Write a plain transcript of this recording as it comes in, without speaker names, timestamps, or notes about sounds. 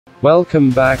Welcome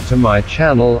back to my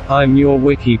channel, I'm your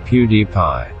Wiki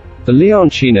PewDiePie. The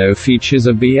Leoncino features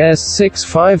a BS6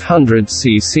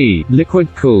 500cc,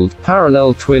 liquid-cooled,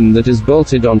 parallel twin that is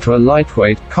bolted onto a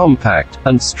lightweight, compact,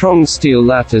 and strong steel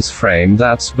lattice frame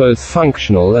that's both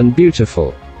functional and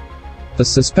beautiful. The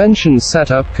suspension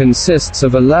setup consists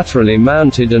of a laterally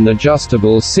mounted and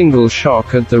adjustable single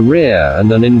shock at the rear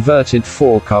and an inverted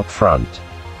fork up front.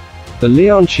 The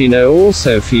Leoncino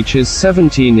also features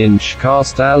 17-inch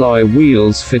cast alloy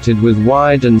wheels fitted with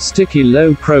wide and sticky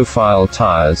low-profile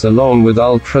tires along with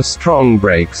ultra-strong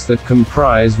brakes that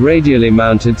comprise radially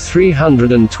mounted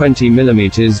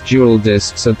 320mm dual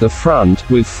discs at the front,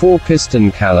 with 4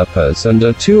 piston calipers and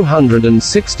a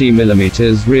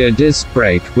 260mm rear disc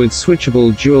brake, with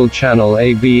switchable dual-channel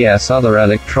ABS. Other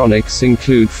electronics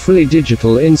include fully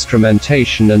digital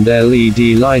instrumentation and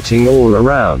LED lighting all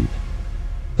around.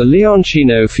 The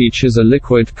Leoncino features a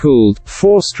liquid-cooled,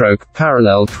 4-stroke,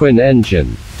 parallel twin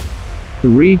engine. The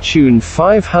retuned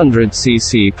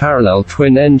 500cc parallel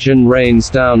twin engine rains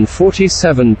down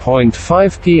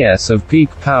 47.5 PS of peak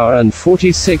power and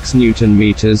 46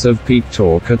 Nm of peak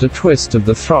torque at a twist of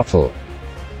the throttle.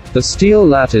 The steel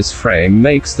lattice frame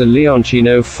makes the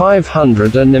Leoncino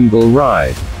 500 a nimble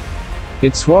ride.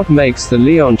 It's what makes the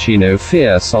Leoncino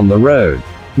fierce on the road.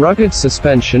 Rugged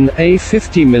suspension, a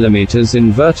 50mm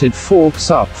inverted forks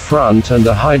up front and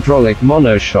a hydraulic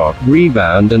monoshock,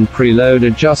 rebound and preload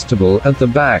adjustable at the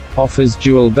back, offers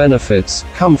dual benefits: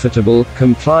 comfortable,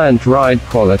 compliant ride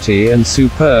quality and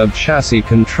superb chassis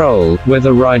control,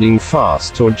 whether riding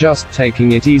fast or just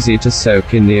taking it easy to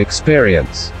soak in the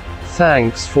experience.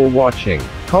 Thanks for watching.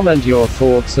 Comment your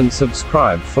thoughts and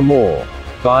subscribe for more.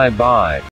 Bye bye.